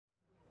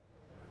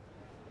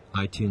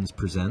iTunes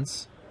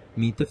presents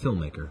Meet the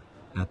Filmmaker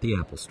at the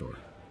Apple Store.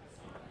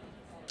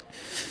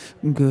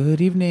 Good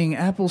evening,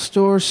 Apple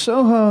Store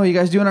Soho. You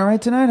guys doing all right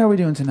tonight? How are we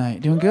doing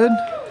tonight? Doing good?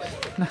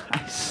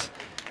 Nice.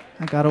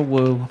 I got a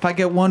woo. If I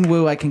get one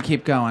woo, I can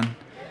keep going.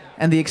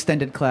 And the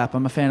extended clap.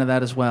 I'm a fan of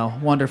that as well.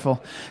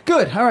 Wonderful.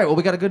 Good. All right. Well,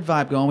 we got a good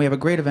vibe going. We have a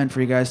great event for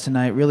you guys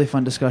tonight. Really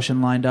fun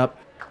discussion lined up.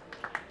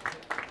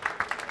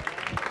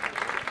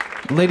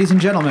 Ladies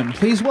and gentlemen,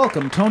 please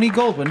welcome Tony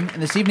Goldwyn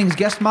and this evening's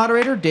guest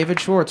moderator, David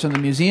Schwartz from the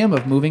Museum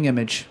of Moving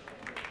Image.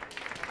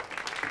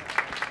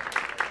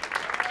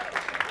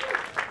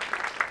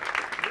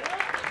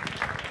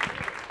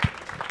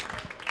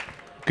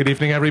 Good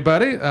evening,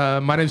 everybody.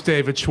 My name is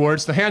David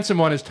Schwartz. The handsome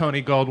one is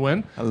Tony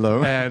Goldwyn.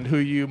 Hello. And who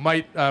you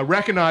might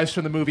recognize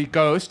from the movie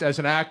Ghost as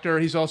an actor.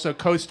 He's also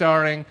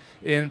co-starring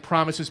in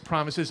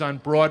Promises on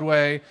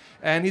Broadway.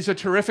 And he's a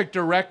terrific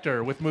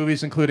director with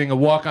movies including A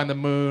Walk on the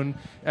Moon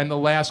and The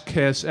Last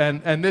Kiss.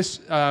 And this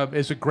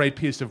is a great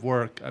piece of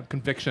work,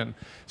 Conviction.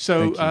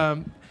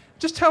 So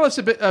just tell us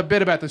a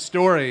bit about the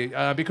story,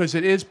 because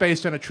it is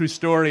based on a true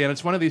story. And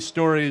it's one of these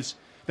stories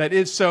that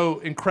is so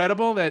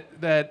incredible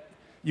that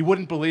you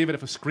wouldn't believe it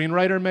if a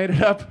screenwriter made it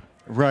up.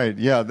 Right,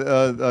 yeah.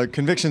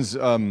 Conviction's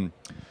the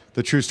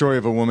true story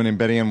of a woman named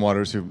Betty Ann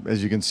Waters who,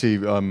 as you can see,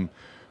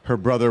 her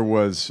brother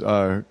was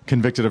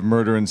convicted of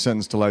murder and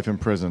sentenced to life in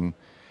prison.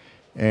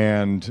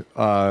 And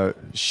they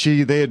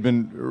had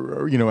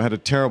been, had a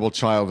terrible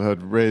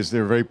childhood, they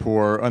were very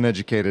poor,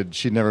 uneducated.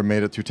 She'd never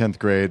made it through 10th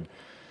grade.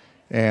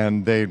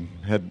 And they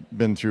had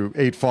been through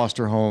 8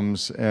 foster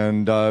homes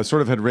and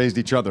sort of had raised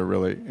each other,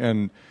 really.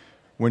 And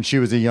when she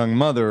was a young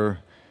mother,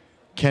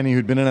 Kenny,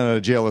 who'd been in and out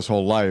of jail his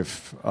whole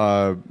life,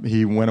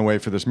 he went away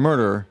for this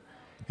murder,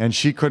 and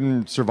she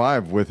couldn't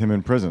survive with him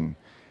in prison.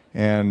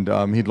 And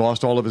he'd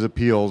lost all of his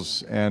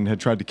appeals and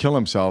had tried to kill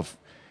himself,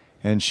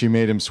 and she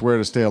made him swear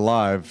to stay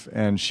alive,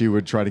 and she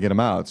would try to get him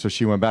out. So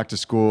she went back to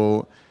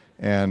school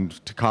and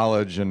to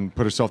college and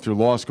put herself through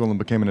law school and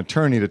became an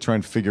attorney to try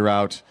and figure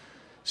out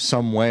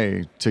some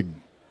way to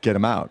get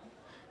him out.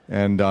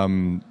 And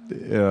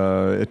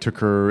it took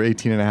her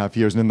 18 and a half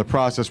years. And in the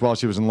process, while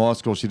she was in law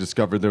school, she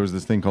discovered there was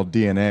this thing called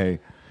DNA.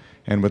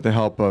 And with the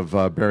help of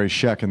Barry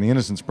Scheck and the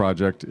Innocence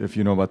Project, if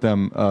you know about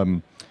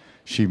them,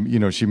 she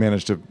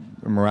managed to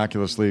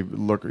miraculously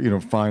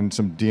find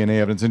some DNA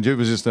evidence. And it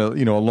was just a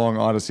long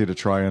odyssey to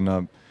try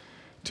and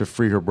to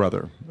free her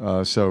brother.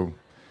 So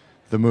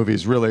the movie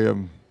is really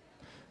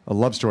a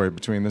love story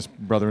between this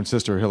brother and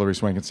sister, Hilary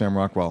Swank and Sam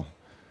Rockwell.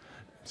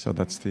 So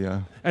that's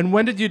the... And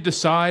when did you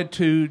decide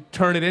to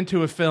turn it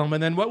into a film?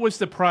 And then what was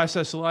the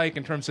process like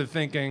in terms of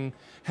thinking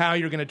how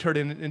you're going to turn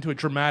it into a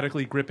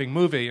dramatically gripping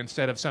movie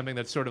instead of something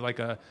that's sort of like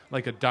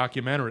a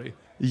documentary?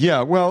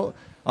 Yeah, well,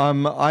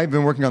 I've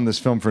been working on this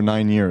film for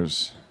 9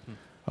 years.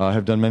 I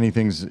have done many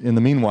things in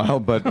the meanwhile,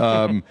 but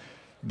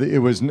it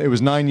was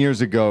 9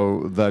 years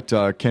ago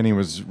that Kenny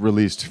was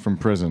released from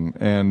prison,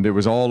 and it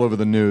was all over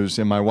the news,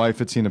 and my wife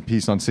had seen a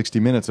piece on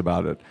 60 Minutes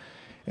about it.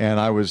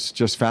 And I was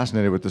just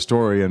fascinated with the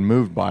story and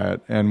moved by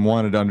it and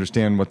wanted to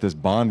understand what this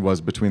bond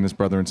was between this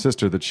brother and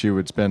sister, that she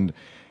would spend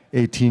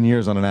 18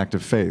 years on an act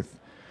of faith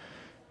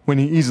when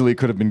he easily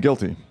could have been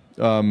guilty.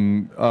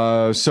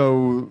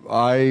 So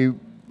I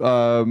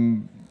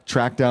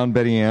tracked down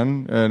Betty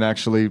Ann and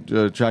actually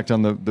tracked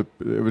down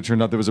it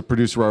turned out there was a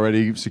producer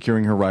already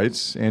securing her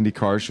rights, Andy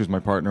Karsh, who's my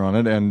partner on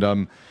it.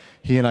 And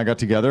he and I got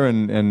together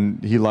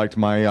and he liked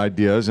my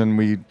ideas and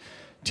we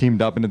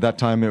teamed up, and at that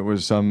time it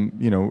was at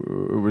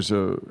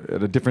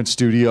a different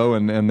studio,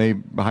 and they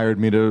hired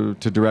me to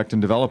direct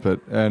and develop it.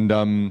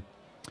 And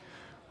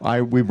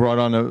we brought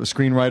on a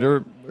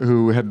screenwriter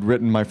who had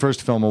written my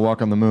first film, A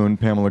Walk on the Moon,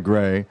 Pamela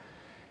Gray,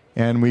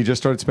 and we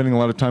just started spending a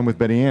lot of time with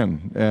Betty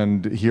Ann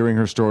and hearing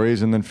her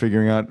stories, and then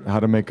figuring out how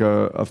to make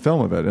a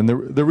film of it. And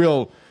the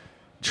real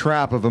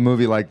trap of a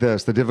movie like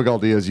this, the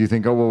difficulty is you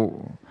think, oh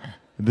well,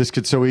 this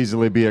could so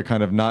easily be a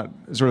kind of not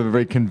sort of a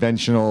very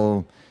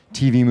conventional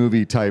TV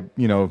movie type,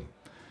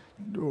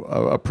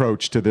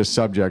 approach to this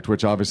subject,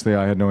 which obviously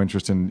I had no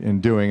interest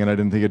in doing, and I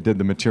didn't think it did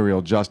the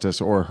material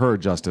justice or her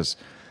justice.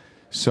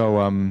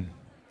 So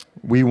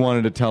we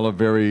wanted to tell a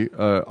very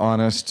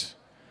honest,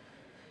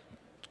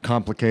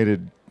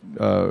 complicated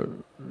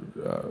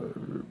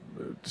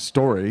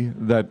story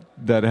that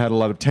had a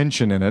lot of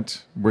tension in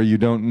it, where you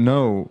don't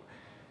know,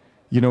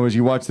 as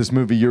you watch this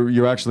movie,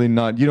 you're actually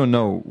not, you don't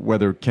know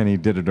whether Kenny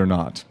did it or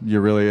not.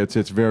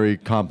 It's very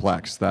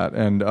complex, that,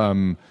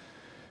 and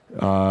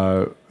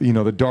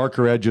the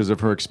darker edges of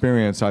her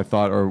experience, I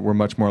thought, were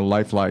much more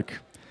lifelike.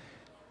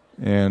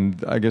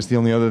 And I guess the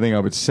only other thing I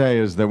would say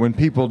is that when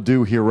people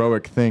do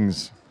heroic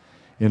things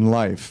in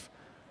life,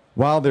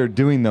 while they're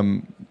doing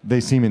them,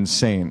 they seem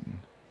insane.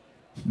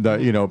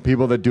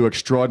 People that do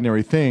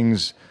extraordinary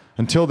things,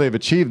 until they've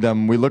achieved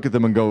them, we look at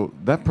them and go,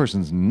 that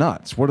person's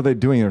nuts. What are they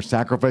doing? They're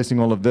sacrificing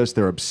all of this.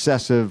 They're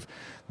obsessive.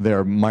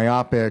 They're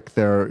myopic.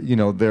 They're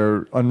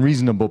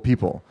unreasonable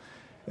people.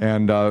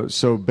 And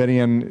so Betty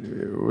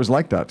Ann was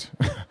like that.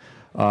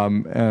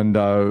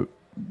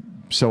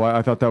 So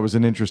I thought that was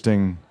an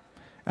interesting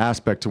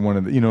aspect to one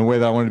of the, a way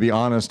that I wanted to be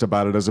honest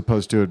about it, as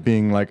opposed to it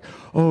being like,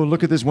 oh,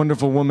 look at this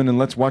wonderful woman and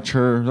let's watch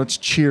her, let's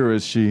cheer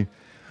as she,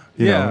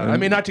 I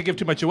mean, not to give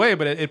too much away,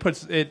 but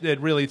it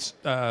really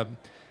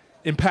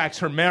impacts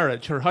her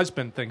marriage. Her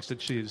husband thinks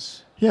that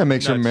she's it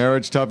makes her nuts.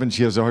 marriage tough, and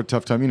she has a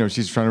tough time.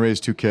 She's trying to raise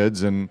 2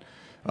 kids and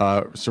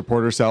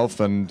support herself,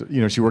 and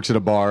she works at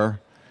a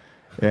bar,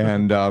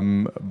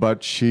 and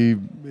but she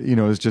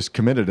is just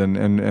committed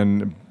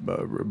and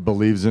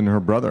believes in her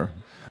brother.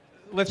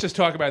 Let's just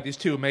talk about these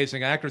 2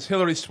 amazing actors.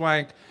 Hilary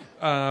Swank,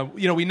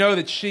 we know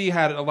that she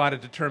had a lot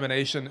of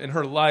determination in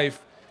her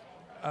life.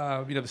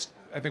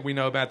 I think we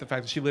know about the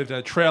fact that she lived in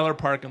a trailer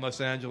park in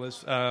Los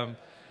Angeles.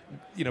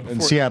 Before,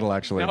 in Seattle,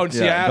 actually. Oh, in Bellingham,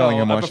 Seattle,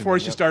 Washington. before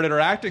she started her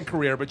acting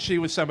career. But she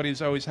was somebody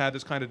who's always had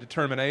this kind of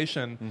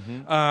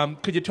determination.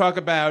 Mm-hmm. Could you talk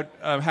about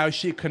how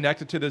she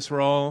connected to this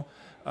role,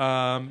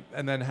 and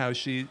then how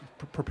she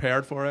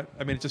prepared for it?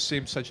 I mean, it just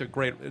seems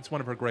it's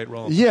one of her great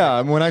roles.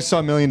 Yeah, when I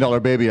saw $1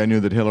 Million Baby, I knew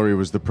that Hillary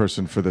was the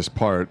person for this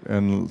part,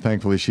 and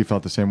thankfully she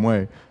felt the same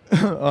way.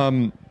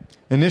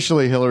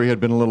 Initially, Hillary had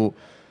been a little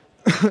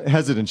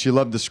hesitant. She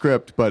loved the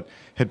script, but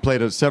had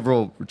played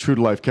several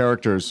true-to-life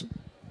characters,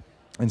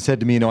 and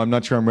said to me, I'm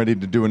not sure I'm ready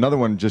to do another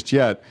one just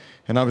yet.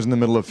 And I was in the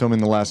middle of filming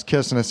The Last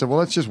Kiss, and I said, well,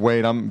 let's just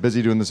wait. I'm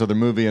busy doing this other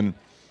movie, and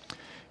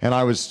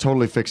I was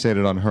totally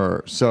fixated on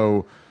her.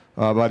 So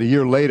about a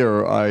year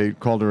later, I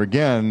called her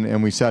again,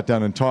 and we sat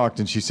down and talked,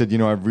 and she said,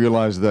 I've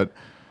realized that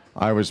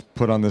I was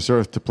put on this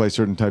earth to play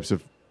certain types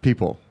of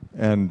people,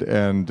 and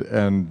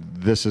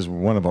this is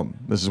one of them.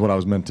 This is what I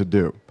was meant to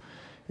do.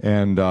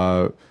 And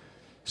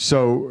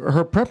so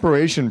her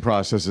preparation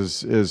process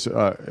is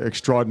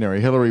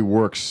extraordinary. Hillary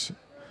works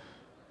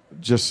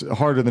just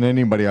harder than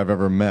anybody I've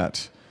ever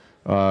met.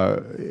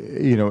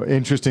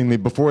 Interestingly,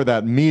 before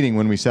that meeting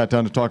when we sat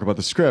down to talk about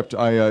the script,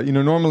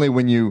 normally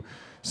when you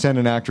send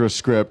an actor a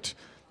script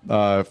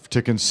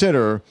to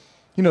consider,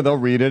 they'll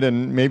read it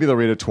and maybe they'll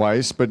read it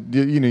twice, but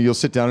you'll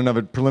sit down and have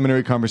a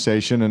preliminary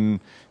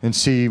conversation and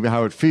see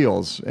how it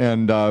feels.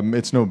 And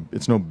it's no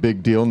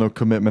big deal, no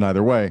commitment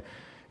either way.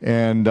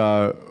 And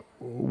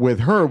with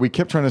her, we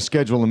kept trying to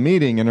schedule a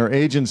meeting, and her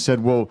agent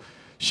said, well,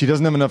 she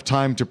doesn't have enough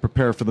time to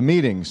prepare for the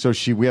meeting, so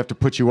we have to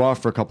put you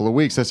off for a couple of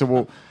weeks. I said,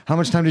 well, how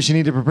much time does she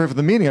need to prepare for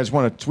the meeting? We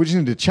just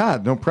need to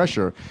chat, no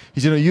pressure.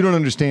 He said, no, you don't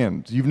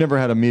understand. You've never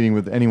had a meeting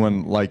with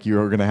anyone like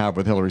you're going to have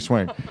with Hilary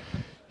Swank.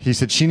 He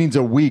said, she needs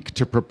a week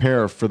to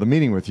prepare for the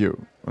meeting with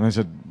you. And I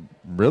said,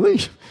 really?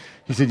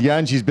 He said, yeah,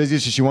 and she's busy,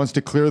 so she wants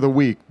to clear the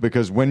week,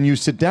 because when you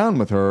sit down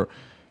with her,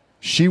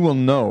 she will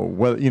know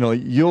whether,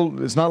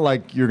 it's not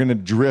like you're going to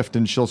drift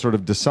and she'll sort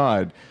of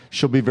decide.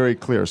 She'll be very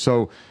clear.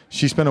 So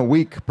she spent a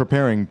week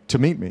preparing to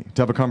meet me,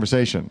 to have a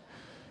conversation.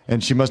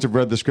 And she must have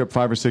read the script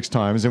 5 or 6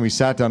 times. And we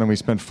sat down and we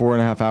spent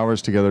 4.5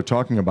 hours together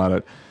talking about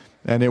it.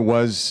 And it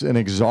was an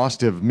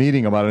exhaustive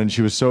meeting about it. And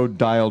she was so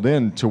dialed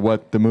in to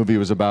what the movie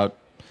was about.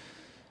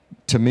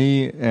 To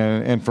me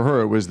and for her,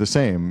 it was the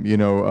same.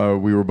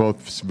 We were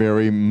both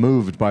very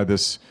moved by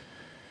this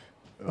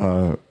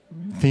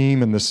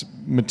theme and this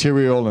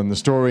material and the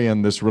story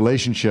and this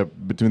relationship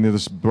between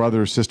this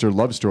brother-sister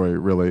love story,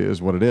 really,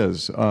 is what it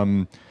is.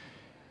 And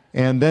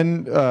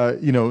then,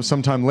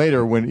 sometime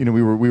later, when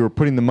we were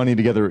putting the money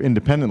together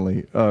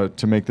independently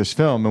to make this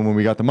film, and when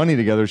we got the money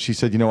together, she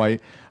said, I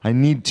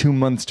need 2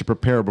 months to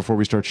prepare before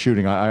we start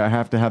shooting. I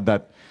have to have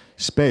that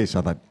space.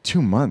 I thought,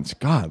 2 months?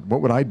 God,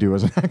 what would I do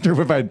as an actor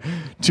if I had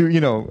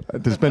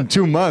to spend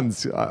 2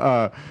 months?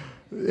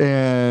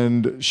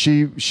 And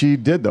she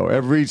did, though.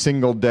 Every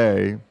single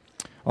day,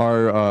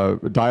 our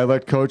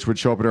dialect coach would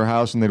show up at her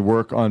house, and they'd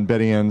work on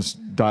Betty Ann's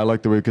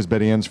dialect, because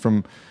Betty Ann's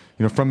from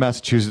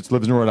Massachusetts,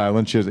 lives in Rhode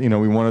Island. She has,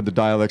 we wanted the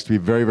dialects to be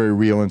very, very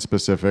real and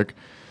specific.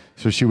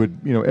 So she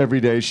would, every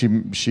day we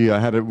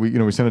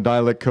sent a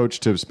dialect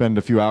coach to spend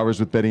a few hours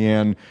with Betty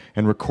Ann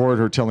and record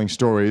her telling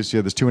stories. She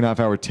had this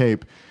 2.5-hour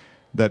tape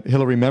that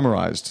Hillary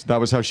memorized. That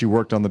was how she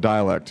worked on the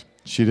dialect.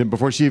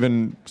 Before she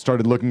even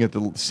started looking at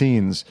the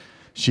scenes,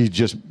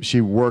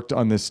 she worked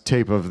on this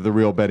tape of the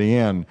real Betty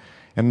Ann.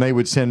 And they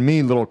would send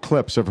me little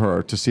clips of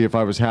her to see if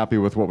I was happy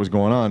with what was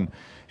going on.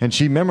 And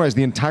she memorized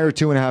the entire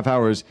 2.5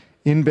 hours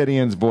in Betty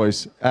Ann's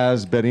voice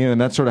as Betty Ann.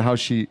 And that's sort of how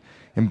she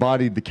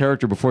embodied the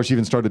character before she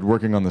even started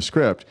working on the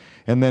script.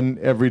 And then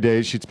every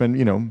day she'd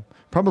spend,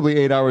 probably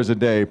 8 hours a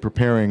day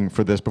preparing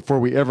for this before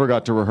we ever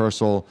got to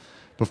rehearsal,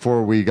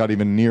 before we got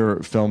even near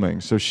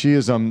filming. So she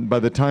is, by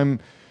the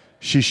time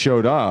she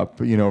showed up,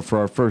 for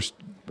our first,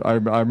 I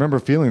remember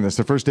feeling this,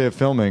 the first day of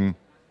filming,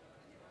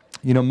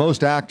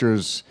 most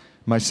actors,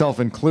 myself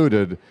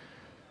included,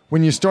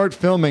 when you start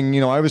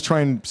filming, I always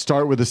try and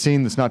start with a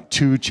scene that's not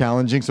too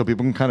challenging so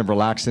people can kind of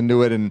relax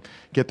into it and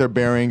get their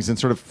bearings and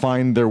sort of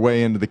find their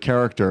way into the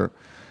character.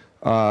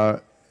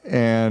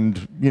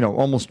 And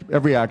almost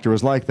every actor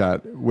is like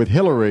that. With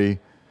Hillary,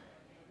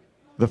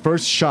 the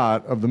first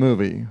shot of the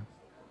movie,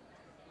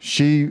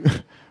 she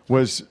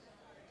was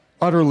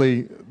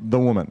utterly the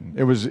woman.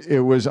 It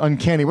was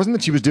uncanny. It wasn't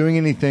that she was doing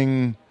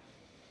anything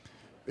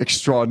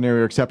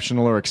extraordinary or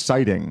exceptional or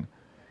exciting.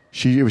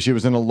 She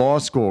was in a law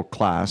school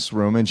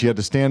classroom, and she had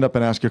to stand up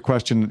and answer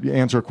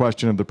a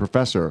question of the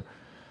professor.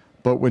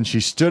 But when she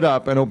stood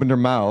up and opened her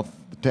mouth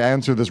to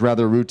answer this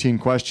rather routine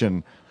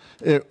question,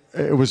 it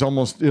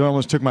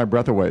almost took my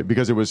breath away,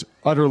 because it was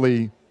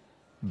utterly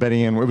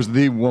Betty Ann. It was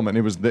the woman.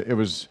 It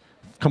was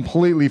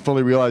completely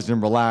fully realized and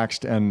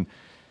relaxed and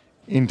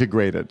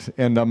integrated.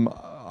 And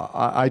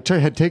I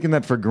had taken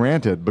that for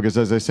granted, because,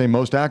 as I say,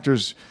 most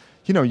actors,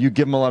 you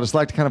give them a lot of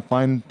slack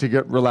to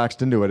get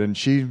relaxed into it, and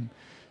she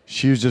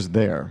was just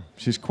there.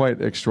 She's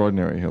quite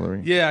extraordinary,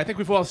 Hillary. Yeah, I think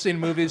we've all seen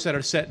movies that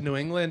are set in New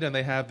England and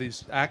they have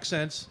these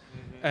accents,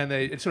 and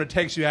it sort of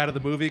takes you out of the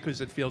movie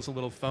because it feels a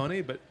little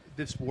phony, but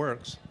this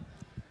works.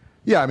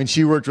 Yeah, I mean,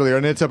 she worked really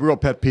hard, and it's a real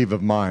pet peeve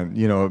of mine,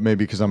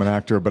 maybe because I'm an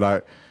actor,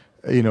 but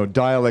if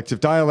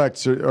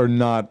dialects are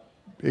not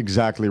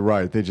exactly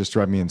right, they just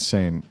drive me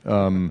insane.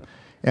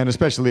 And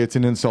especially it's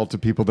an insult to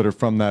people that are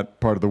from that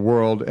part of the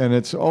world, and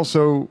it's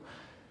also...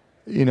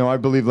 I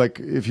believe, like,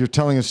 if you're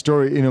telling a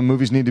story,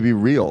 movies need to be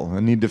real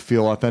and need to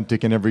feel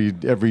authentic in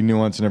every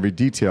nuance and every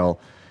detail.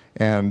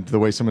 And the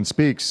way someone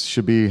speaks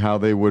should be how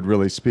they would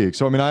really speak.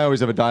 So, I mean, I always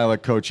have a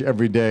dialect coach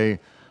every day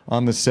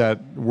on the set.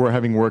 We're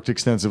having worked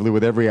extensively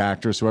with every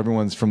actor, so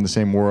everyone's from the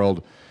same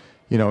world.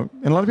 And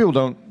a lot of people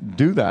don't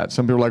do that.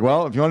 Some people are like,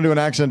 well, if you want to do an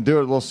accent, do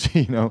it. We'll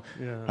see, Yeah.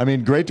 I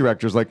mean, great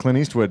directors like Clint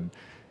Eastwood,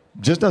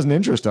 just doesn't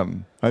interest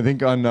them. I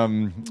think on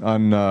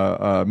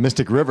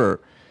Mystic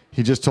River,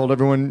 he just told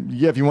everyone,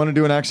 yeah, if you want to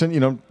do an accent,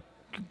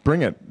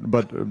 bring it.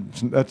 But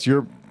that's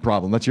your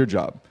problem. That's your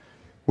job,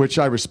 which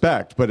I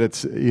respect. But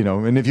it's,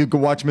 and if you go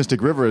watch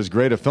Mystic River, as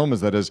great a film as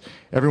that is,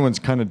 everyone's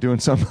kind of doing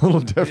something a little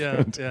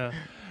different. Yeah.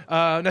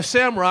 Now,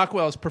 Sam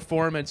Rockwell's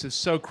performance is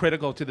so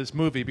critical to this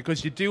movie,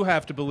 because you do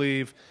have to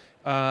believe,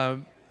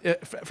 from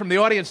the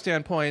audience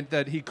standpoint,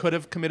 that he could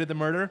have committed the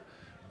murder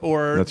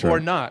or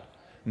not.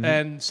 Mm-hmm.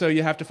 And so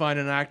you have to find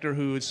an actor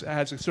who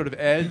has a sort of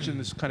edge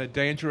and is kind of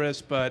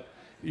dangerous, but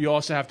you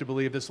also have to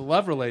believe this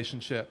love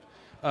relationship.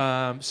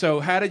 So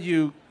how did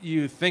you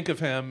think of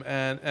him,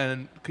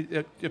 and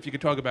if you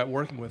could talk about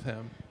working with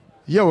him?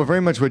 Yeah, well,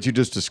 very much what you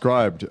just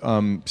described.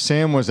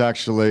 Sam was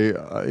actually,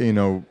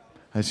 I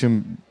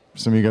assume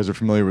some of you guys are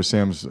familiar with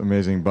Sam's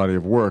amazing body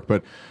of work,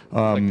 but...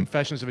 like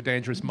Confessions of a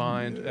Dangerous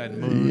Mind and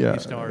Moon, he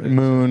started.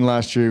 Moon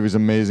last year he was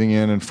amazing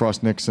in, and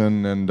Frost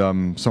Nixon,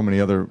 and so many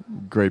other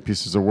great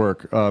pieces of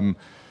work.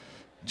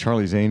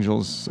 Charlie's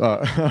Angels,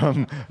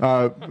 Iron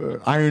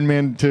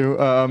Man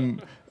 2.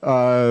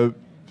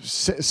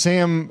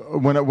 Sam,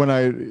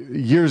 when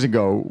years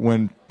ago,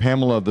 when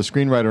Pamela, the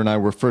screenwriter, and I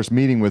were first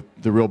meeting with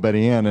the real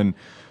Betty Ann and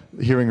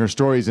hearing her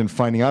stories and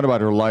finding out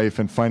about her life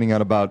and finding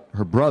out about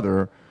her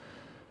brother,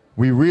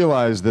 we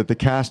realized that the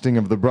casting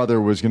of the brother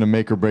was going to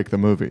make or break the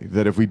movie.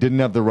 That if we didn't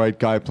have the right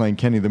guy playing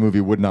Kenny, the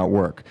movie would not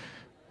work.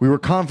 We were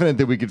confident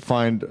that we could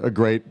find a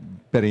great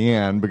Betty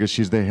Ann, because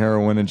she's the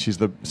heroine and she's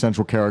the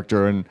central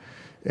character,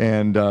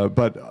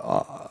 but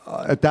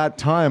at that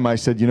time I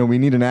said, we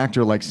need an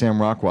actor like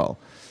Sam Rockwell.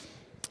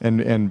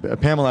 And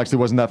Pamela actually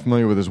wasn't that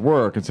familiar with his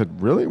work and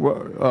said, really?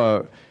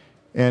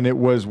 And it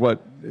was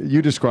what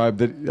you described,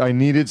 that I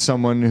needed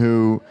someone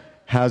who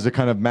has a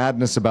kind of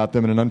madness about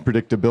them and an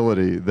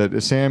unpredictability.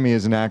 That Sammy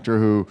is an actor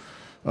who,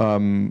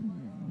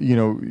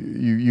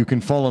 you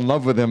can fall in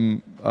love with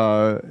him,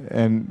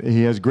 and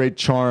he has great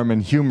charm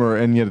and humor,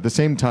 and yet at the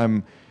same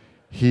time,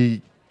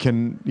 he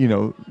can be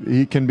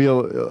a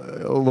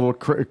little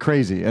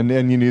crazy, and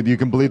you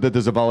can believe that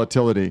there's a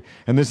volatility.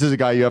 And this is a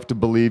guy you have to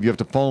believe, you have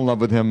to fall in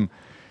love with him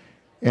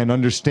and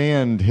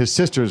understand his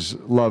sister's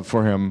love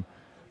for him,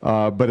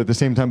 but at the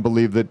same time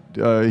believe that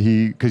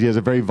because he has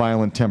a very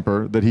violent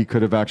temper, that he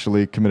could have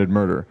actually committed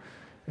murder.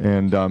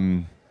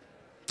 And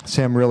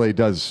Sam really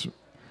does.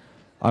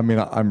 I mean,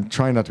 I'm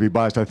trying not to be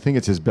biased. I think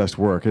it's his best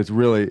work. It's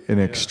really an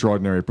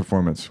extraordinary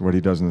performance, what he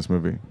does in this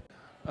movie.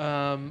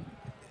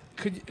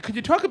 Could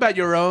you talk about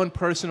your own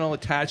personal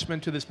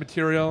attachment to this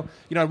material?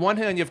 On one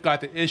hand, you've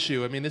got the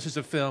issue. I mean, this is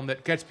a film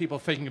that gets people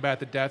thinking about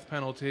the death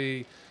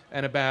penalty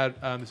and about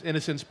this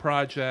Innocence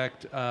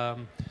Project,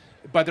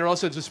 but there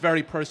also is this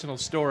very personal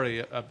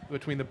story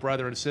between the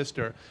brother and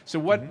sister. So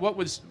what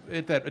was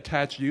it that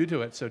attached you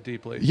to it so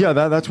deeply? Yeah,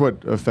 that's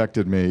what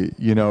affected me.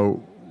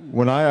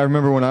 I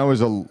remember when I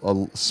was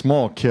a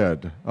small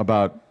kid,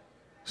 about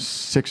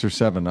 6 or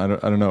 7, I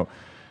don't know.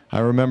 I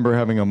remember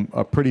having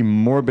a pretty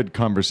morbid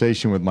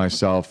conversation with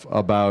myself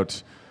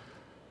about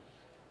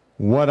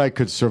what I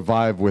could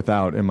survive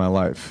without in my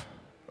life.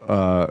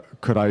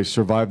 Could I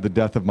survive the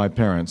death of my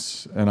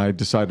parents? And I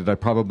decided I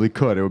probably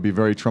could. It would be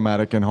very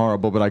traumatic and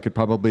horrible, but I could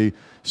probably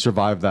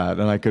survive that.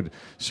 And I could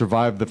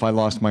survive if I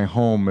lost my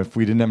home, if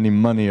we didn't have any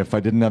money, if I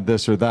didn't have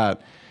this or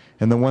that.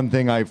 And the one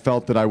thing I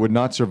felt that I would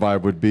not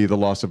survive would be the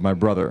loss of my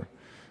brother.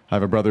 I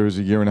have a brother who's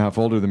a year and a half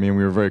older than me, and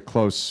we were very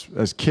close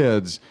as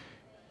kids.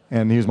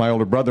 And he was my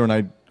older brother,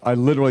 and I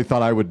literally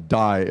thought I would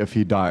die if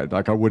he died.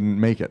 Like, I wouldn't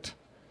make it.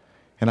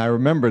 And I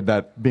remembered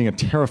that being a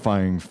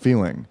terrifying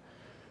feeling,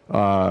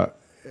 that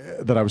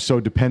I was so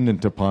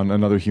dependent upon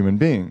another human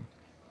being.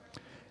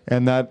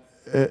 And that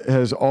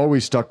has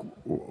always stuck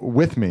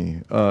with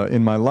me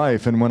in my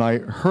life. And when I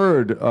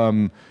heard,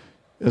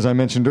 as I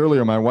mentioned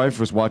earlier, my wife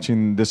was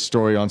watching this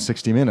story on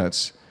 60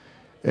 Minutes,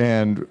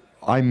 and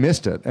I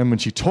missed it. And when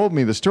she told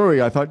me the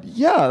story, I thought,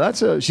 yeah,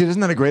 isn't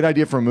that a great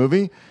idea for a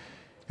movie?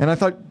 And I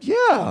thought,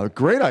 yeah,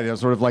 great idea.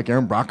 Sort of like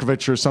Aaron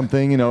Brockovich or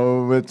something,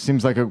 it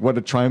seems like what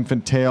a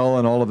triumphant tale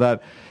and all of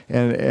that.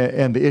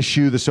 And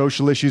the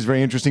social issue is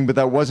very interesting, but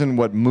that wasn't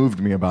what moved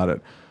me about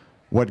it.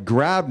 What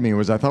grabbed me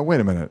was I thought,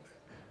 wait a minute.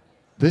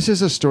 This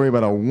is a story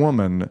about a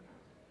woman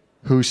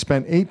who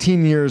spent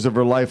 18 years of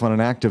her life on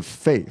an act of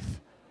faith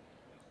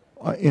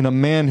in a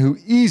man who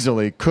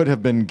easily could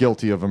have been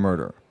guilty of a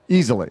murder.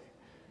 Easily.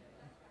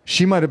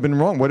 She might have been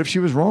wrong. What if she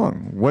was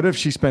wrong? What if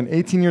she spent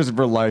 18 years of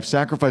her life,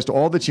 sacrificed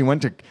all that she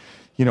went to,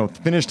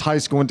 finished high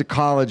school, went to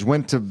college,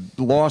 went to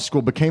law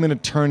school, became an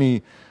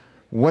attorney.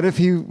 What if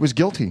he was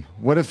guilty?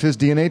 What if his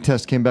DNA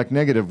test came back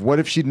negative? What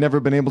if she'd never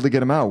been able to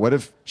get him out? What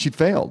if she'd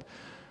failed?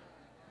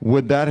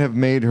 Would that have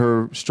made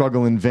her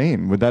struggle in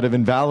vain? Would that have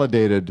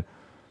invalidated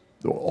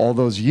all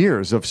those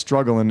years of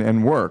struggle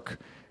and work?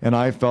 And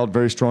I felt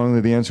very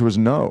strongly the answer was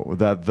no,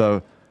 that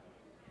the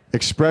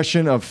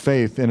expression of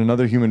faith in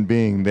another human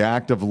being, the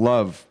act of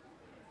love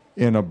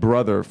in a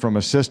brother from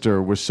a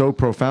sister, was so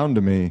profound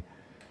to me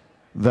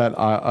that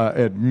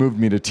it moved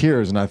me to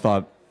tears. And I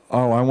thought,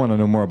 oh, I want to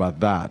know more about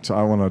that.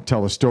 I want to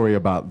tell a story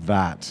about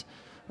that.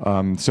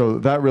 So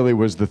that really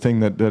was the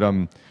thing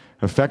that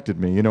affected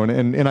me,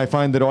 and I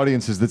find that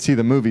audiences that see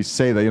the movie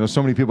say that,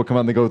 so many people come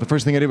out and they go, the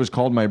first thing I did was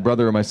called my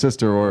brother or my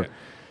sister, or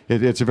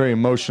it's a very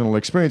emotional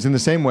experience, in the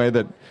same way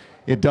that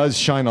it does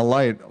shine a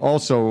light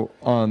also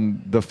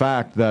on the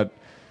fact that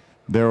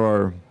there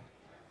are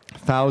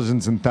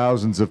thousands and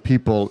thousands of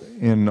people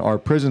in our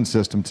prison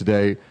system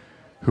today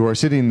who are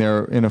sitting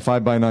there in a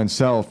 5x9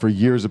 cell for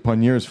years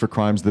upon years for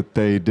crimes that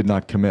they did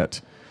not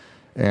commit.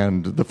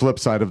 And the flip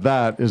side of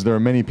that is there are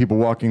many people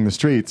walking the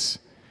streets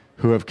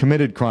who have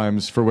committed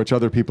crimes for which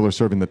other people are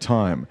serving the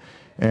time.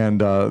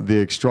 And the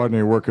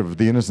extraordinary work of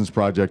the Innocence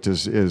Project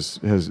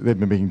they've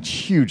been making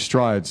huge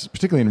strides,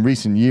 particularly in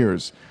recent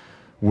years,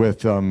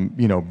 with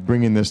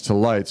bringing this to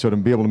light. So to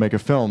be able to make a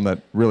film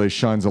that really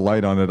shines a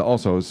light on it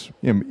also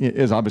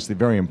is obviously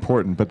very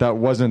important. But that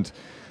wasn't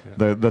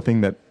the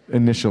thing that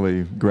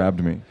initially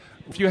grabbed me.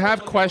 If you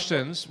have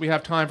questions, we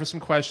have time for some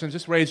questions.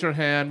 Just raise your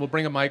hand. We'll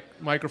bring a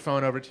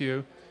microphone over to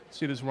you.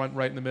 See, there's one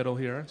right in the middle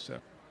here. So.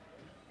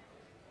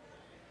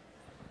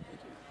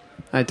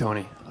 Hi,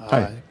 Tony.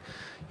 Hi.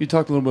 You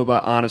talked a little bit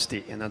about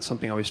honesty, and that's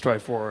something I always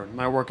strive for.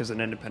 My work as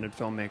an independent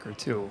filmmaker,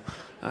 too,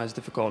 as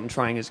difficult and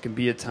trying as it can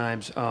be at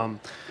times.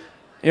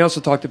 You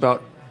also talked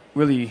about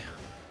really,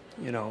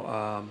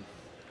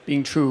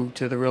 being true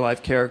to the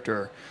real-life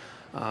character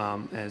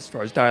as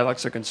far as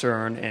dialects are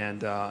concerned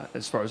and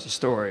as far as the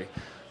story.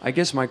 I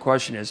guess my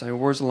question is,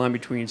 where's the line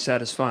between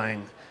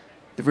satisfying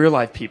the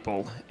real-life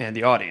people and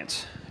the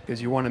audience?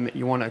 Because you want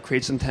to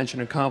create some tension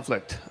and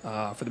conflict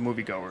for the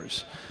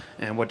moviegoers.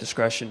 And what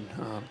discretion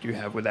do you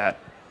have with that?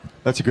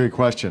 That's a great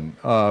question.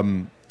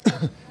 The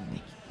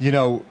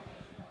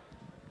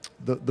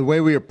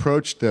way we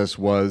approached this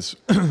was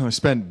I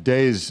spent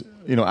days,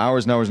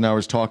 hours and hours and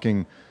hours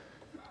talking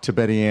to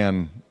Betty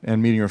Ann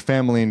and meeting her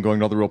family and going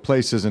to all the real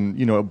places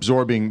and,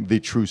 absorbing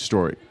the true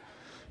story,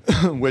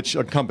 which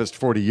encompassed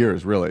 40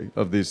 years, really,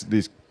 of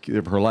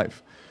of her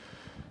life.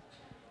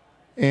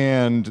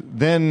 And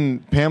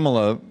then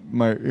Pamela,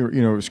 my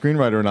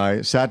screenwriter, and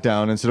I sat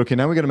down and said, okay,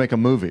 now we got to make a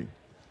movie.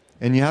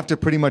 And you have to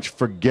pretty much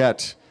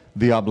forget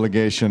the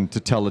obligation to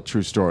tell a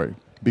true story,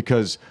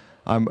 because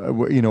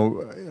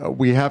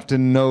we have to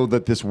know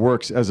that this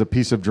works as a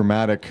piece of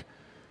dramatic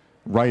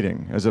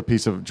writing, as a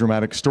piece of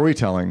dramatic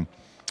storytelling.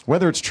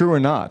 Whether it's true or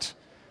not,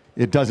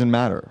 it doesn't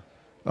matter.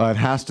 It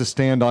has to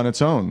stand on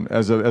its own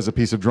as a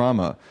piece of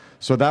drama.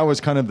 So that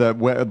was kind of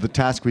the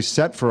task we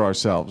set for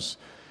ourselves.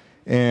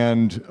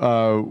 And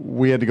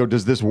we had to go,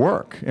 does this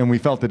work? And we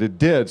felt that it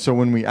did. So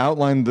when we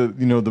outlined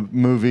the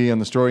movie and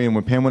the story, and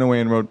when Pam went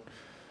away and wrote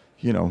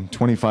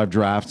 25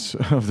 drafts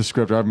of the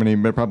script,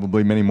 or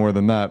probably many more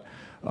than that,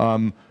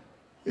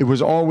 it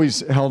was always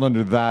held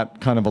under that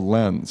kind of a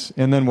lens.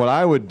 And then what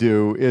I would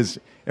do is,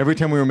 every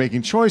time we were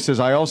making choices,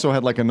 I also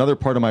had like another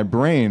part of my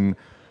brain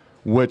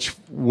which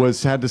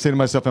had to say to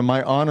myself, am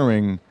I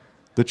honoring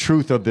the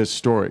truth of this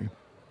story?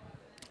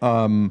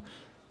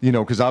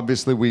 Because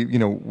obviously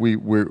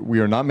we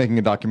are not making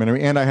a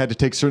documentary, and I had to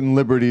take certain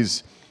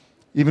liberties,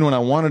 even when I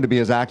wanted to be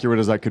as accurate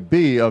as I could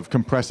be, of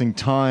compressing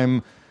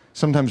time,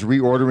 sometimes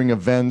reordering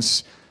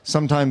events,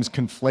 sometimes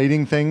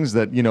conflating things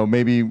that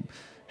maybe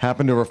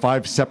happened over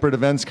 5 separate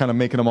events, kind of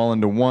making them all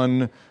into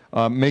one,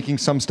 making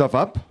some stuff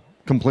up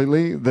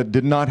completely that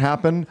did not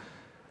happen.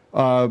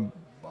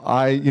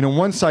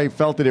 Once I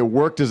felt that it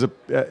worked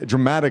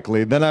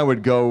dramatically, then I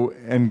would go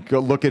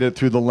look at it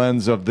through the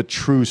lens of the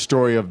true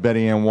story of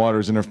Betty Ann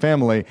Waters and her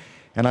family.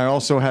 And I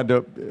also had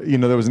to,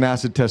 there was an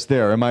acid test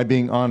there. Am I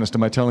being honest?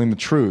 Am I telling the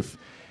truth?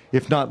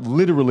 If not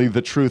literally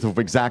the truth of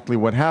exactly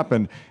what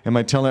happened, am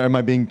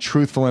I being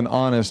truthful and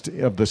honest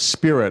of the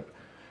spirit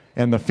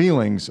and the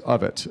feelings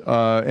of it,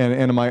 and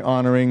am I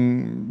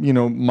honoring,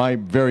 my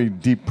very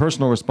deep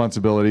personal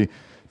responsibility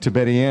to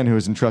Betty Ann, who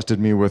has entrusted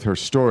me with her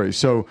story.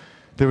 So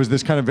there was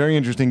this kind of very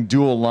interesting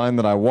dual line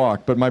that I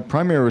walked. But my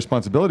primary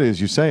responsibility,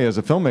 as you say, as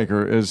a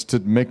filmmaker, is to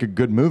make a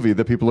good movie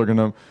that people are going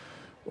to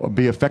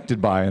be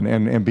affected by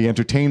and be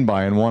entertained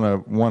by and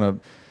want to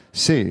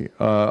see.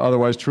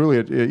 Otherwise, truly,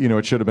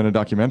 it should have been a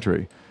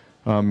documentary.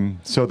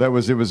 So it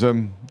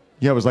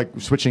was like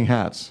switching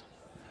hats.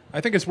 I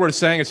think it's worth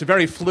saying it's a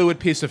very fluid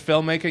piece of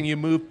filmmaking. You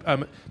move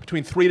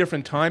between 3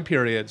 different time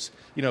periods,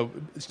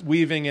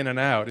 weaving in and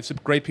out. It's a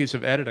great piece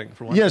of editing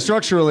for one. Yeah, thing.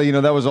 structurally,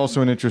 that was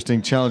also an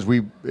interesting challenge.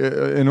 We,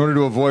 in order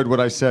to avoid what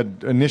I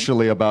said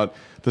initially about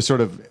the sort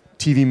of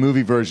TV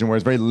movie version where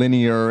it's very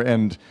linear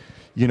and,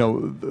 we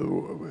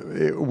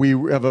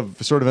have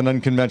a sort of an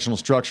unconventional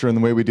structure in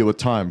the way we deal with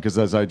time because,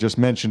 as I just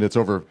mentioned, it's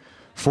over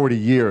 40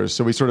 years.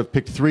 So we sort of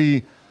picked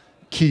 3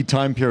 key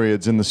time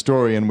periods in the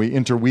story, and we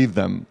interweave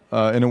them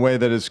in a way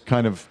that is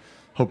kind of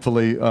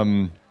hopefully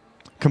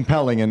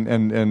compelling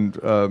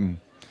and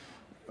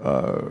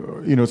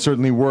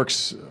certainly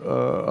works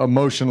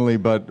emotionally,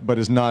 but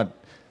is not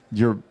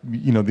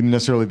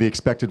necessarily the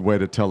expected way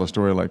to tell a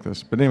story like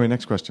this. But anyway,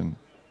 next question.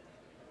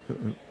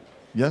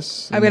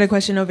 Yes? I've got a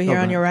question over here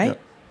on your right.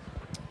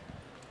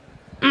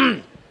 Yeah.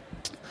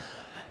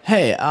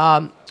 Hey,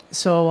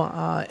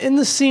 so in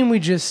the scene we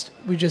just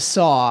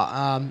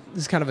saw,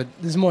 this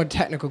is more a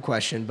technical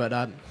question, but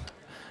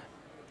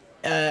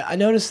I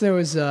noticed there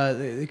was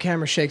the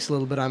camera shakes a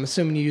little bit. I'm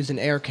assuming you used an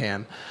air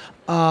cam.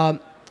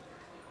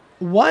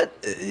 What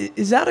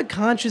is that a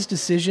conscious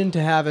decision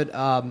to have it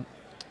a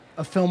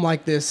film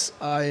like this,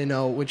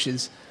 which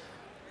is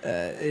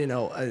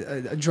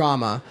a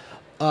drama,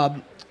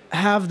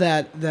 have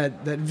that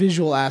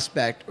visual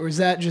aspect, or is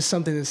that just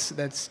something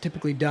that's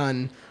typically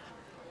done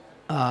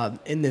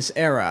in this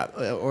era,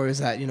 or is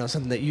that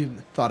something that you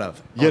thought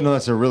of? Yeah, no,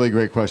 that's a really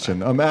great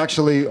question.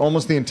 Actually,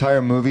 almost the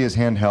entire movie is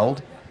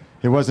handheld.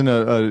 It wasn't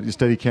a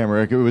steady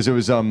camera. It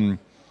was.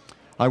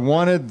 I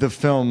wanted the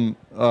film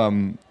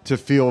to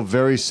feel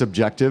very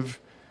subjective,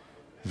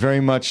 very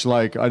much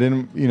like I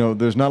didn't.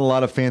 There's not a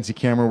lot of fancy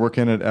camera work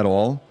in it at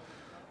all.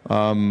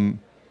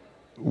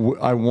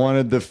 I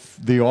wanted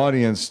the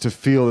audience to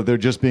feel that they're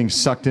just being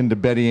sucked into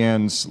Betty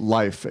Ann's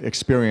life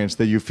experience.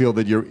 That you feel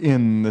that you're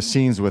in the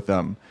scenes with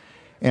them.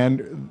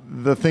 And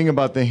the thing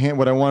about the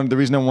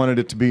reason I wanted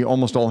it to be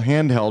almost all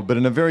handheld, but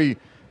in a very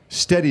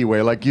steady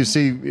way, like you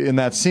see in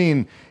that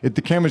scene,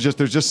 the camera's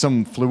there's just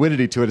some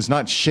fluidity to it. It's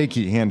not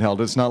shaky handheld.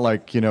 It's not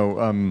like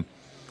some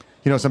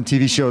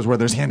TV shows where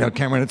there's handheld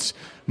camera and it's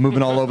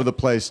moving all over the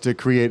place to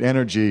create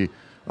energy,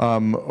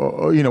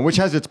 which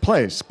has its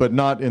place, but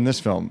not in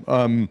this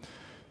film.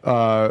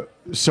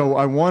 So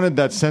I wanted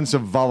that sense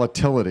of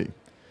volatility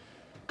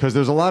because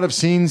there's a lot of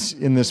scenes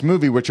in this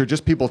movie which are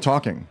just people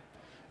talking.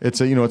 It's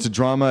a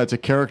drama. It's a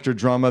character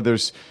drama.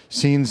 There's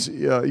scenes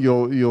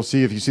you'll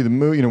see if you see the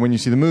movie. When you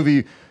see the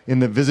movie in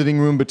the visiting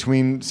room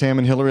between Sam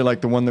and Hillary,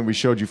 like the one that we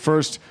showed you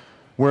first,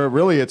 where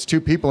really it's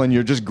 2 people and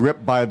you're just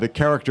gripped by the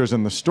characters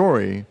and the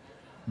story.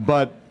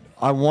 But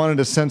I wanted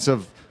a sense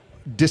of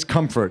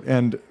discomfort.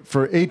 And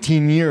for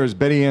 18 years,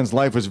 Betty Ann's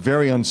life was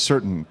very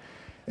uncertain,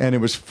 and it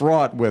was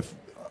fraught with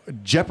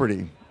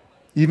jeopardy,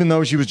 even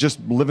though she was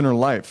just living her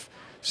life.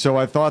 So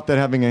I thought that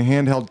having a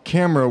handheld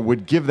camera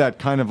would give that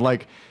kind of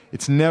like.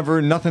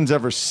 Nothing's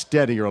ever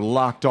steady or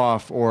locked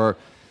off or,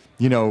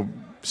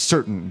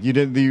 certain.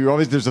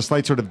 There's a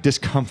slight sort of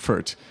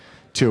discomfort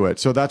to it.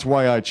 So that's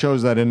why I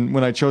chose that. And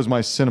when I chose my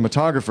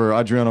cinematographer,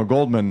 Adriano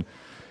Goldman,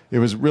 it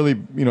was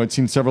really, I'd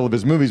seen several of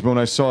his movies, but when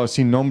I saw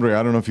Sin Nombre,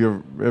 I don't know if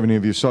any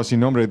of you saw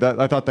Sin Nombre,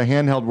 I thought the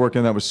handheld work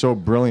in that was so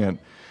brilliant.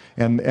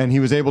 And he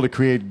was able to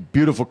create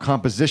beautiful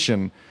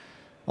composition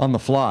on the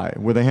fly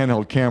with a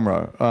handheld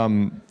camera.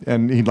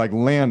 And he'd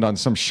land on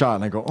some shot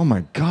and I go, oh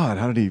my God,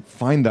 how did he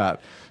find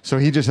that? So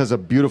he just has a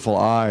beautiful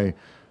eye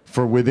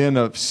for within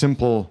a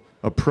simple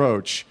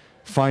approach,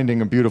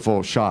 finding a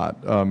beautiful shot.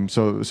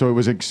 So it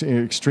was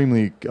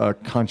extremely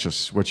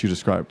conscious, what you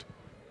described.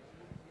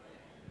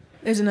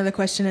 There's another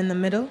question in the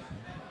middle.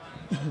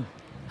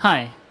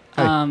 Hi.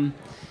 Hi.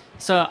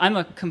 So I'm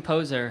a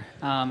composer,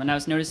 and I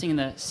was noticing in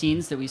the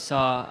scenes that we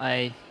saw,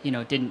 I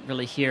didn't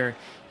really hear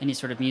any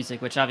sort of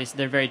music, which obviously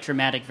they're very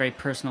dramatic, very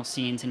personal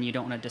scenes, and you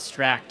don't want to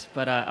distract.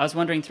 But I was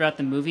wondering, throughout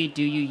the movie,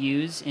 do you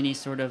use any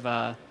sort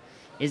of,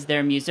 is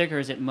there music, or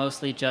is it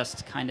mostly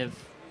just kind of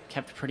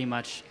kept pretty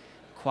much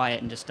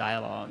quiet and just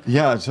dialogue?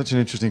 Yeah, it's such an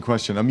interesting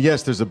question.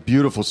 Yes, there's a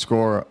beautiful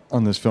score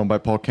on this film by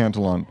Paul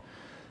Cantillon.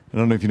 I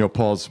don't know if you know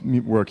Paul's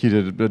work. He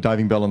did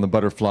Diving Bell and the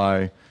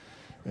Butterfly,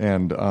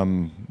 and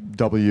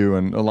W,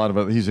 and a lot of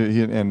other. He's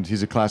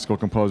a classical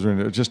composer,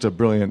 and just a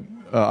brilliant.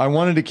 I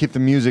wanted to keep the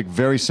music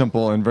very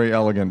simple and very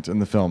elegant in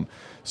the film,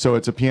 so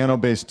it's a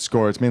piano-based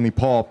score. It's mainly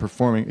Paul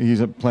performing.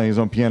 He's playing his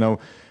own piano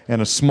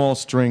and a small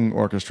string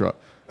orchestra,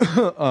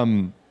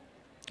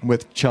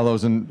 with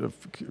cellos and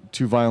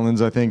 2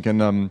 violins, I think,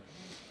 and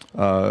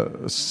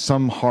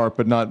some harp,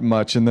 but not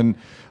much. And then,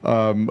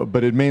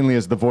 but it mainly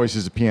is the voice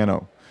is a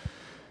piano.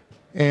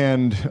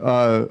 And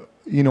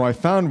I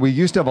found we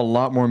used to have a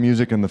lot more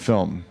music in the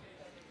film.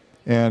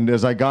 And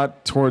as I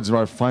got towards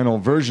our final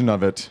version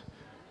of it,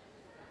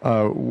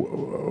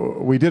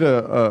 we did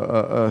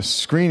a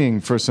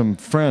screening for some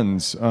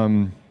friends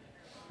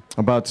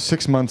about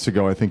 6 months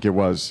ago, I think it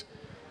was.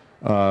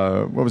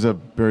 What was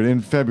that period?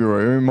 In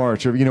February or in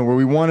March, where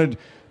we wanted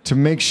to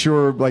make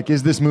sure, like,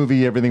 is this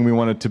movie everything we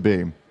want it to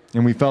be?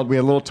 And we felt we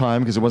had a little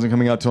time because it wasn't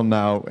coming out till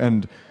now.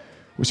 And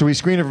so we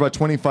screened it for about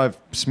 25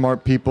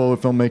 smart people,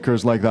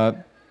 filmmakers like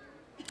that.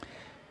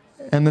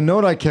 And the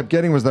note I kept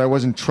getting was that I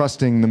wasn't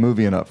trusting the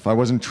movie enough. I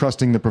wasn't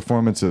trusting the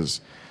performances.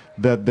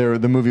 That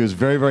the movie was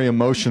very, very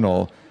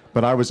emotional,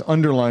 but I was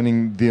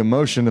underlining the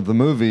emotion of the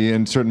movie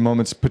in certain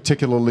moments,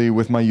 particularly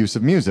with my use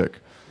of music.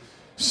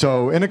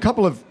 So, and a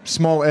couple of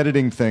small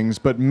editing things,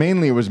 but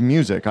mainly it was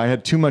music. I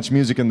had too much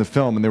music in the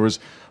film, and there was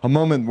a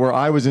moment where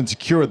I was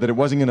insecure that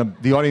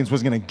the audience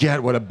wasn't going to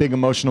get what a big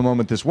emotional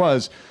moment this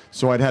was.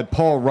 So I'd had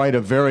Paul write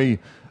a very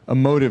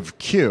emotive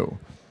cue.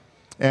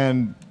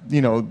 And,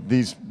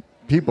 these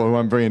people who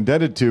I'm very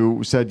indebted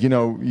to said,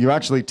 you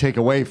actually take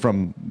away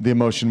from the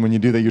emotion when you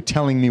do that. You're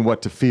telling me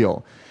what to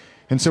feel.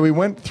 And so we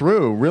went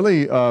through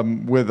really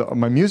with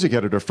my music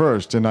editor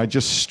first, and I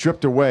just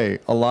stripped away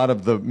a lot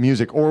of the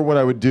music. Or what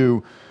I would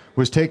do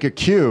was take a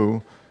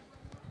cue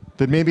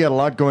that maybe had a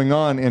lot going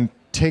on and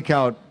take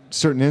out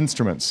certain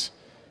instruments,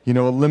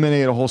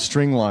 eliminate a whole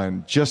string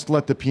line, just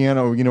let the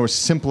piano,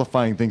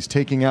 simplifying things,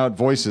 taking out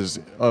voices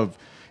of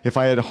if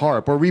I had a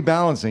harp, or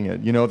rebalancing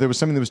it. If there was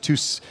something that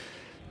was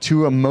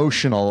too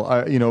emotional,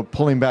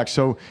 pulling back.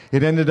 So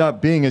it ended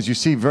up being, as you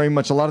see, very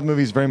much, a lot of the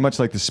movies very much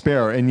like The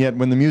Spare, and yet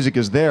when the music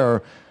is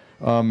there,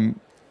 in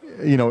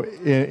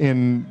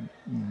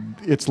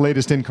its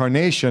latest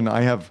incarnation,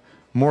 I have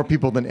more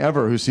people than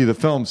ever who see the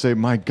film say,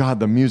 my God,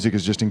 the music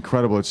is just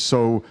incredible. It's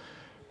so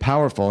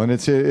powerful. And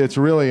it's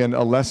really a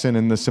lesson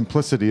in the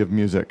simplicity of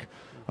music,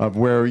 of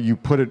where you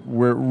put it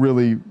where it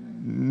really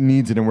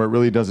needs it and where it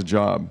really does a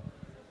job.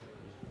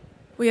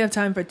 We have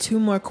time for 2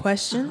 more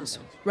questions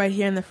right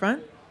here in the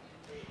front.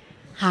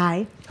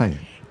 Hi. Hi.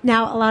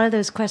 Now, a lot of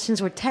those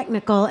questions were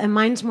technical, and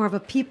mine's more of a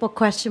people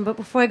question. But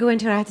before I go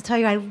into it, I have to tell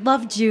you, I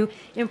loved you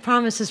in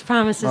Promises,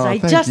 Promises. Oh,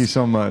 thank you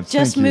so much.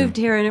 Just Thank you. moved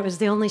here, and it was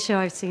the only show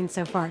I've seen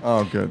so far.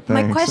 Oh, good.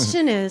 Thanks. My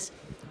question is,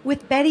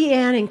 with Betty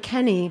Ann and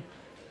Kenny,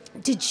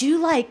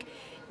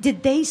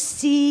 did they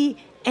see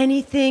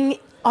anything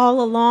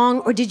all along,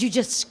 or did you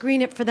just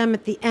screen it for them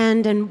at the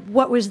end, and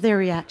what was their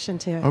reaction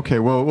to it? Okay,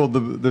 well,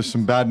 there's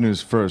some bad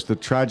news first.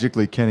 That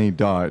tragically, Kenny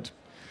died.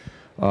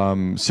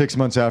 6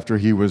 months after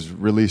he was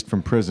released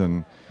from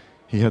prison.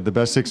 He had the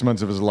best 6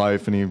 months of his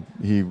life, and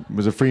he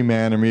was a free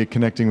man and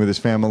reconnecting with his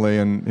family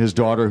and his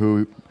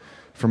daughter,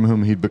 from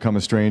whom he'd become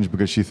estranged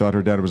because she thought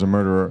her dad was a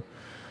murderer.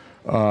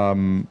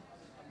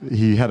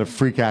 He had a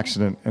freak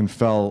accident and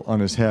fell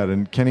on his head.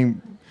 And Kenny,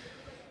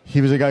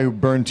 he was a guy who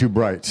burned too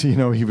bright.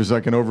 He was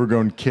like an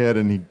overgrown kid,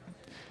 and he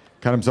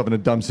got himself in a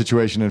dumb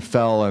situation and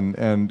fell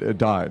and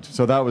died.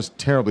 So that was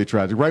terribly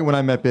tragic. Right when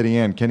I met Betty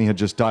Ann, Kenny had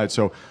just died.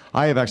 So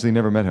I have actually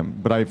never met him,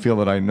 but I feel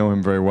that I know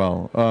him very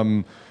well.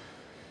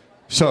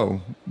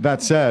 So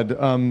that said,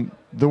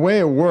 the way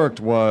it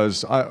worked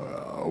was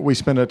I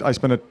spent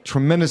a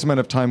tremendous amount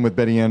of time with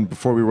Betty Ann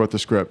before we wrote the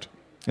script.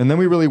 And then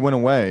we really went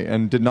away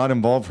and did not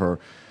involve her.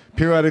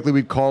 Periodically,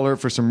 we'd call her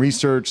for some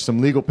research,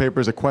 some legal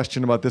papers, a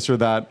question about this or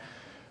that.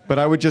 But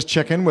I would just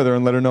check in with her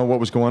and let her know what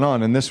was going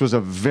on. And this was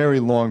a very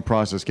long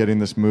process getting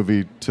this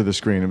movie to the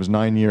screen. It was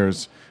 9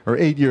 years or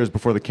 8 years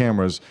before the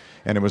cameras.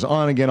 And it was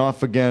on again,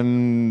 off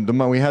again.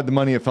 We had the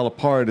money, it fell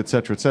apart, et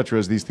cetera,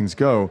 as these things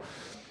go.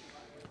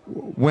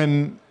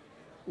 When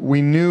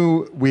we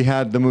knew we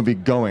had the movie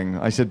going,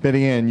 I said,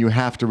 Betty Ann, you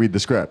have to read the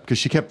script.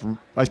 Because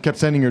I kept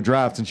sending her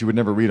drafts and she would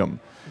never read them.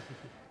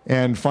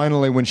 And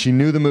finally, when she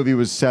knew the movie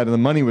was set and the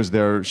money was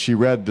there, she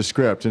read the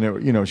script.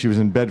 And she was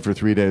in bed for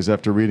 3 days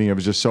after reading it. It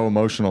was just so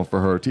emotional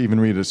for her to even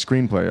read a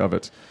screenplay of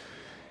it.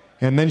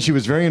 And then she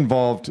was very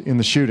involved in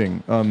the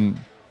shooting.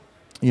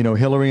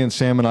 Hillary and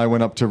Sam and I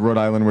went up to Rhode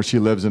Island where she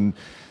lives, and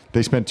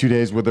they spent 2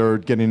 days with her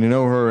getting to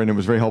know her, and it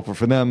was very helpful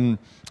for them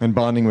and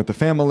bonding with the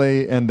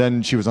family. And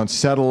then she was on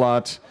set a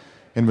lot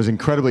and was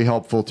incredibly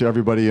helpful to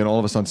everybody and all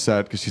of us on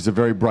set because she's a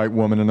very bright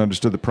woman and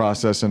understood the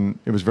process, and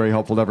it was very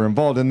helpful to have her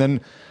involved. And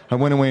then I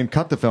went away and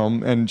cut the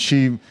film, and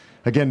she,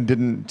 again,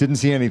 didn't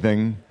see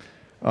anything.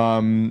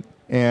 And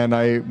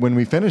when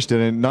we finished it,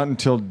 and not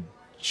until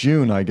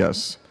June, I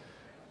guess,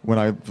 when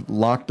I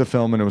locked the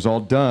film and it was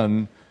all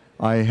done,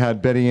 I had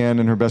Betty Ann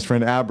and her best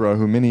friend Abra,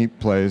 who Minnie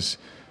plays,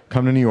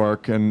 come to New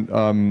York, and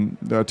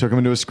took them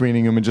into a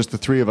screening room, and just the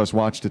 3 of us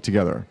watched it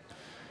together.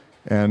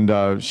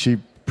 And she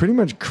pretty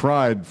much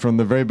cried from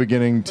the very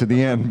beginning to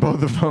the end,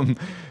 both of them.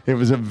 It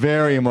was a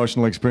very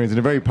emotional experience and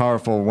a very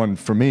powerful one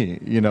for me,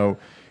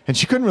 And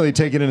she couldn't really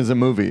take it in as a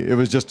movie. It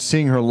was just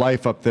seeing her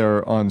life up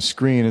there on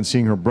screen and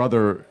seeing her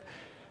brother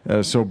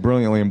so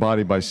brilliantly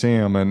embodied by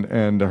Sam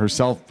and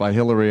herself by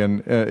Hillary.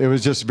 And it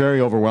was just very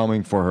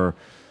overwhelming for her.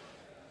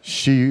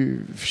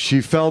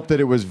 She felt that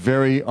it was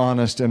very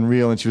honest and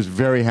real, and she was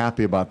very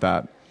happy about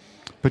that.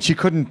 But she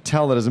couldn't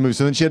tell it as a movie.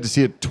 So then she had to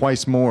see it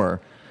twice more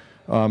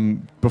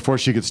before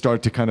she could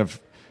start to kind of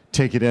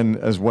take it in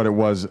as what it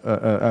was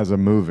as a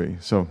movie.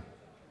 So,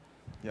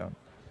 yeah.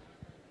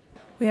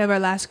 We have our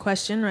last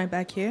question right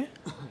back here.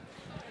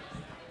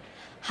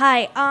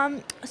 Hi.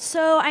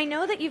 So I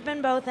know that you've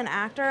been both an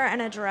actor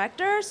and a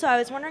director, so I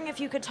was wondering if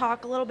you could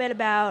talk a little bit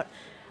about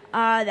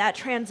that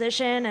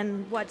transition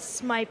and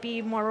what might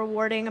be more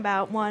rewarding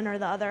about one or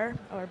the other,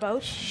 or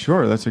both.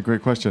 Sure, that's a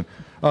great question.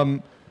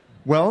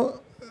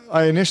 Well,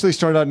 I initially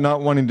started out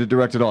not wanting to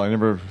direct at all. I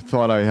never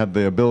thought I had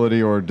the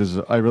ability, or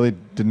I really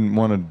didn't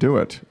want to do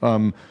it.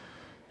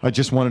 I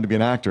just wanted to be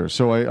an actor.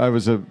 So I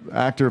was an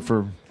actor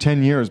for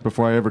 10 years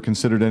before I ever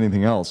considered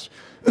anything else.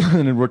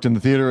 And I worked in the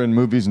theater and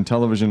movies and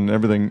television and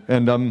everything.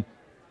 And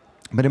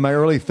but in my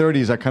early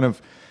 30s, I kind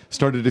of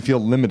started to feel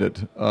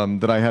limited,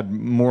 that I had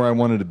more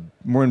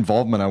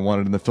involvement I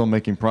wanted in the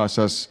filmmaking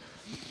process.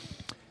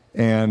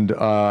 And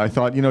I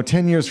thought,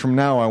 10 years from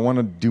now, I want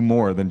to do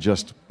more than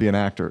just be an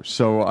actor.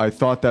 So I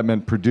thought that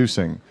meant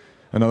producing.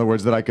 In other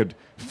words, that I could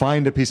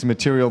find a piece of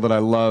material that I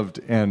loved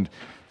and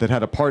that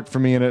had a part for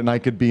me in it, and I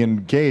could be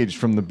engaged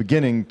from the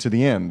beginning to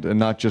the end and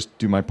not just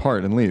do my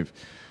part and leave.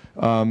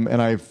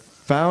 And I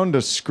found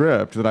a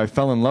script that I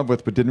fell in love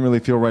with but didn't really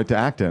feel right to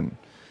act in.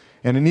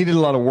 And it needed a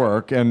lot of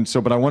work,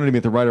 but I wanted to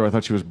meet the writer. I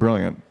thought she was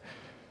brilliant.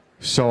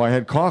 So I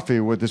had coffee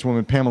with this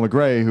woman, Pamela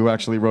Gray, who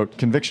actually wrote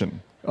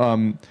Conviction.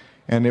 And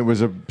it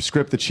was a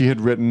script that she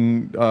had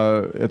written,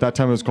 at that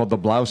time it was called The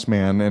Blouse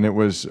Man, and it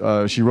was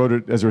she wrote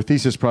it as her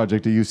thesis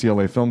project at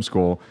UCLA Film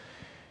School.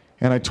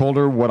 And I told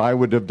her what I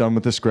would have done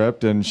with the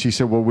script, and she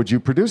said, well, would you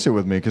produce it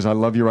with me? Because I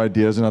love your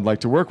ideas and I'd like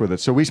to work with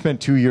it. So we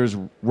spent 2 years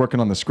working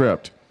on the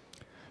script,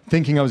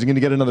 thinking I was going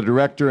to get another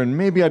director and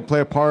maybe I'd play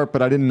a part,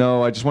 but I didn't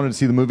know. I just wanted to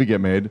see the movie get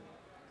made,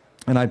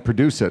 and I'd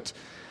produce it.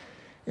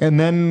 And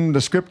then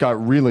the script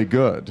got really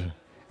good,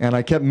 and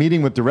I kept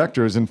meeting with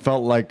directors and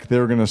felt like they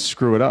were going to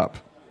screw it up,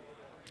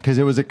 because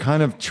it was a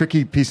kind of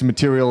tricky piece of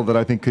material that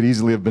I think could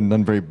easily have been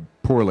done very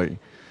poorly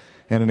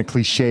and in a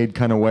cliched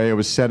kind of way. It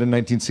was set in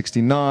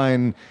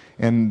 1969,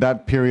 and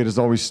that period is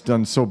always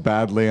done so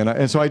badly.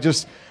 And so I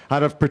just,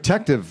 out of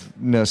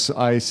protectiveness,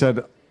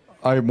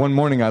 one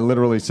morning I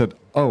literally said,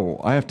 oh,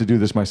 I have to do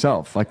this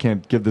myself. I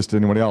can't give this to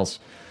anybody else.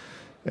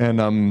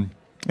 And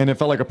it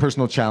felt like a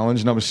personal challenge,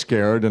 and I was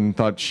scared and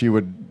thought she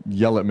would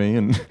yell at me.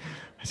 And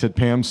I said,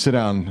 Pam, sit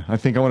down. I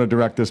think I want to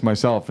direct this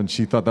myself. And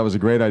she thought that was a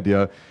great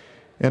idea.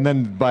 And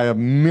then by a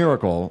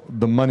miracle,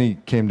 the money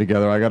came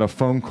together. I got a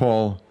phone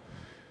call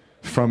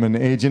from an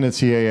agent at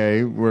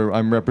CAA, where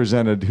I'm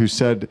represented, who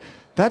said,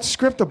 that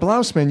script, The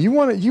Blouse Man,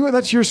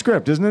 that's your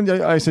script, isn't it?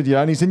 I said,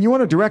 yeah. And he said, you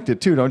want to direct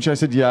it too, don't you? I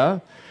said, yeah.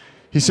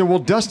 He said, well,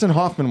 Dustin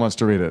Hoffman wants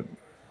to read it.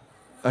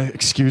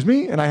 Excuse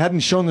me? And I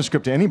hadn't shown the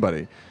script to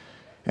anybody.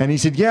 And he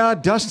said, yeah,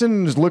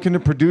 Dustin is looking to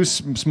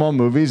produce small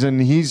movies,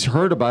 and he's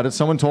heard about it.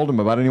 Someone told him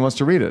about it, and he wants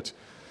to read it.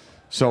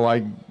 So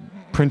I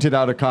printed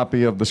out a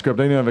copy of the script.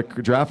 I didn't have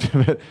a draft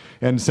of it,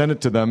 and sent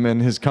it to them.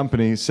 And his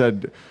company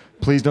said,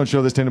 please don't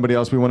show this to anybody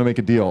else. We want to make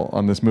a deal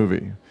on this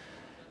movie.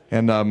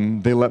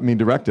 And they let me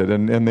direct it.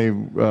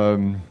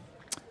 And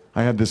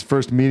I had this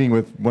first meeting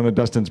with one of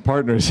Dustin's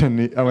partners,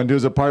 and I went to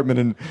his apartment,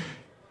 and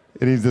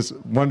he's this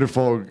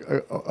wonderful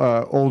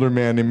older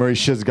man named Murray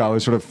Shizgal,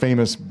 who's sort of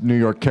famous New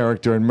York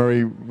character. And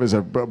Murray was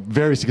a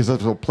very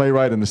successful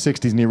playwright in the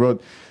 60s, and he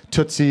wrote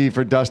Tootsie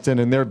for Dustin,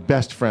 and they're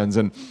best friends.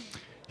 And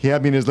he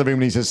had me in his living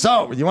room, and he says,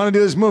 so, you want to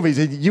do this movie? He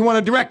said, you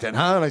want to direct it,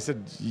 huh? And I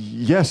said,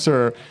 yes,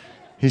 sir.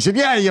 He said,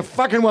 yeah, you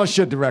fucking well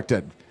should direct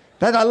it.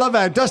 I love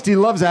that. Dusty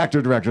loves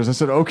actor-directors. I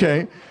said,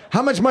 okay.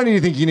 How much money do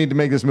you think you need to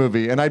make this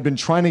movie? And I'd been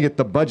trying to get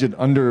the budget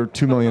under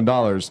 $2 million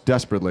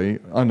desperately,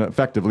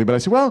 ineffectively. But I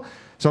said, well,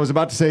 so I was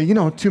about to say,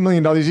 $2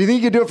 million. Do you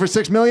think you could do it for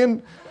 $6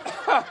 million?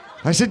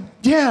 I said,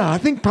 yeah, I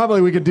think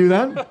probably we could do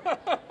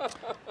that.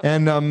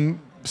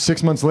 And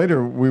 6 months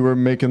later, we were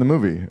making the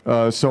movie.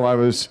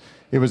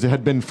 It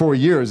had been 4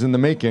 years in the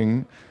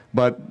making,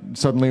 but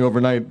suddenly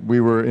overnight we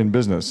were in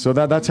business. So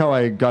that's how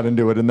I got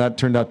into it, and that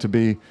turned out to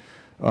be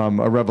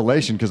a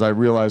revelation, because I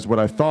realized what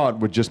I thought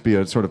would just be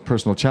a sort of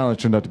personal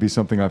challenge turned out to be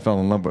something I fell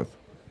in love with.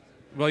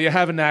 Well, you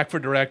have a knack for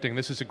directing.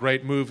 This is a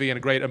great movie and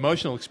a great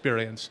emotional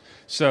experience.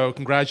 So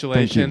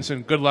congratulations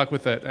and good luck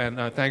with it.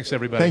 And thanks,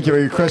 everybody. Thank you.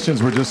 Your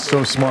questions were just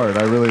so smart.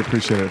 I really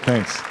appreciate it.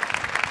 Thanks.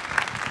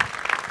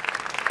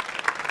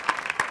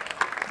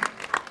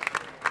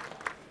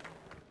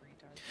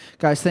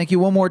 Guys, thank you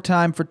one more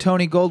time for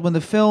Tony Goldwyn.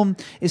 The film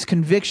is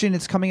Conviction.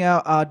 It's coming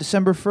out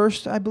December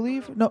 1st, I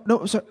believe.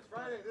 No, sorry.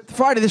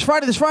 This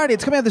Friday.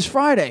 It's coming out this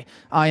Friday.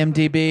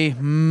 IMDb.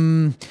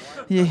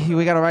 Yeah,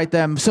 we got to write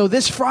them. So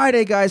this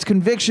Friday, guys,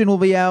 Conviction will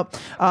be out.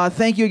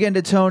 Thank you again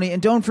to Tony.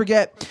 And don't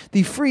forget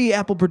the free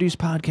Apple-produced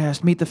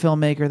podcast, Meet the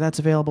Filmmaker. That's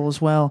available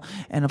as well.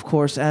 And, of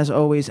course, as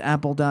always,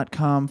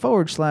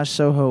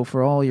 apple.com/Soho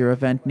for all your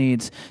event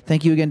needs.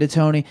 Thank you again to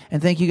Tony.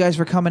 And thank you guys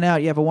for coming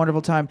out. You have a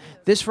wonderful time.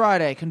 This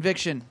Friday,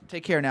 Conviction.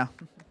 Take care now.